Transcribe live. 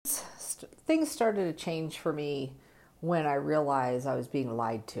things started to change for me when I realized I was being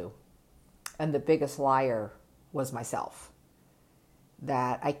lied to. And the biggest liar was myself.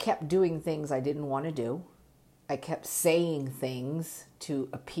 That I kept doing things I didn't want to do. I kept saying things to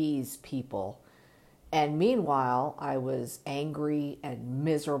appease people. And meanwhile, I was angry and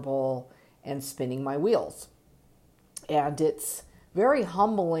miserable and spinning my wheels. And it's very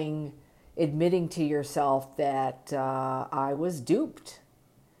humbling admitting to yourself that I was duped,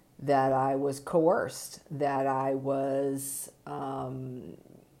 that I was coerced, that I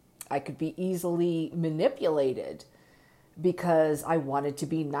could be easily manipulated because I wanted to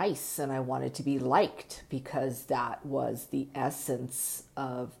be nice and I wanted to be liked, because that was the essence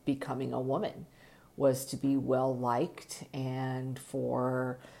of becoming a woman, was to be well liked and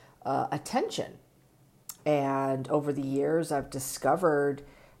for attention. And over the years, I've discovered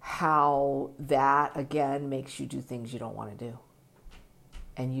how that, again, makes you do things you don't want to do.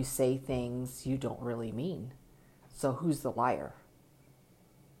 And you say things you don't really mean. So who's the liar?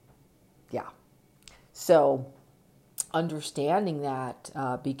 Yeah. So understanding that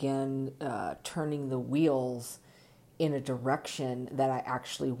began turning the wheels in a direction that I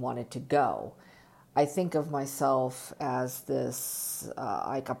actually wanted to go. I think of myself as this,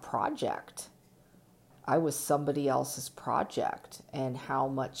 like a project. I was somebody else's project, and how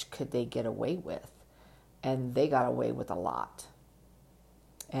much could they get away with? And they got away with a lot.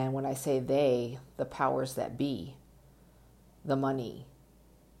 And when I say they, the powers that be, the money,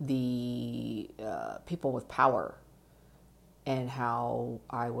 the people with power, and how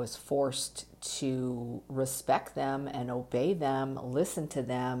I was forced to respect them and obey them, listen to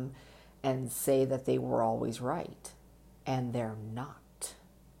them, and say that they were always right. And they're not.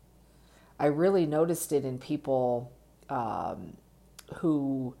 I really noticed it in people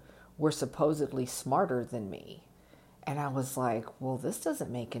who were supposedly smarter than me. And I was like, well, this doesn't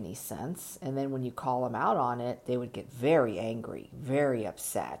make any sense. And then when you call them out on it, they would get very angry, very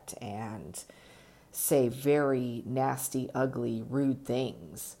upset, and say very nasty, ugly, rude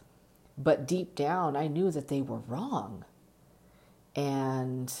things. But deep down, I knew that they were wrong.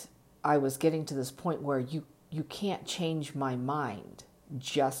 And I was getting to this point where you can't change my mind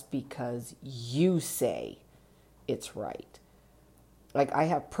just because you say it's right. Like, I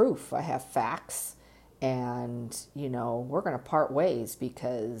have proof, I have facts, and, we're going to part ways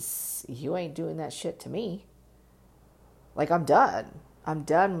because you ain't doing that shit to me. Like, I'm done. I'm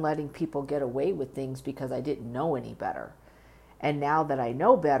done letting people get away with things because I didn't know any better. And now that I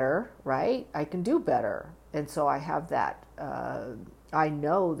know better, right, I can do better. And so I have that, I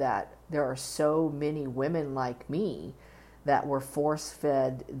know that there are so many women like me that were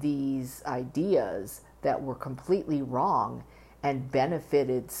force-fed these ideas that were completely wrong and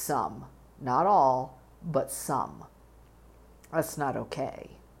benefited some. Not all, but some. That's not okay.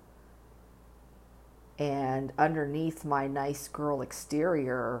 And underneath my nice girl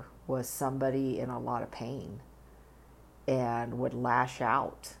exterior was somebody in a lot of pain and would lash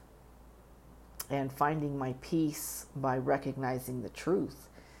out. And finding my peace by recognizing the truth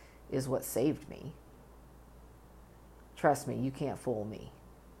is what saved me. Trust me, you can't fool me.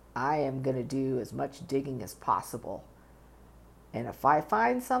 I am going to do as much digging as possible. And if I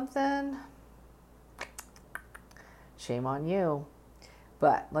find something, shame on you.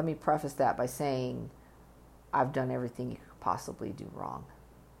 But let me preface that by saying I've done everything you could possibly do wrong.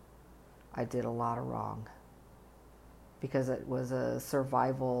 I did a lot of wrong because it was a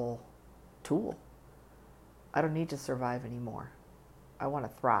survival tool. I don't need to survive anymore. I want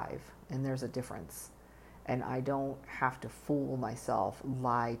to thrive, and there's a difference. And I don't have to fool myself,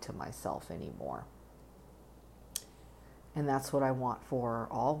 lie to myself anymore. And that's what I want for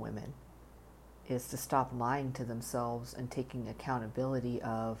all women, is to stop lying to themselves and taking accountability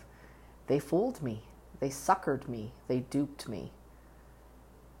of, they fooled me, they suckered me, they duped me,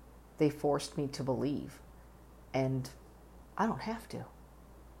 they forced me to believe. And I don't have to.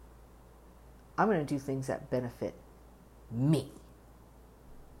 I'm going to do things that benefit me.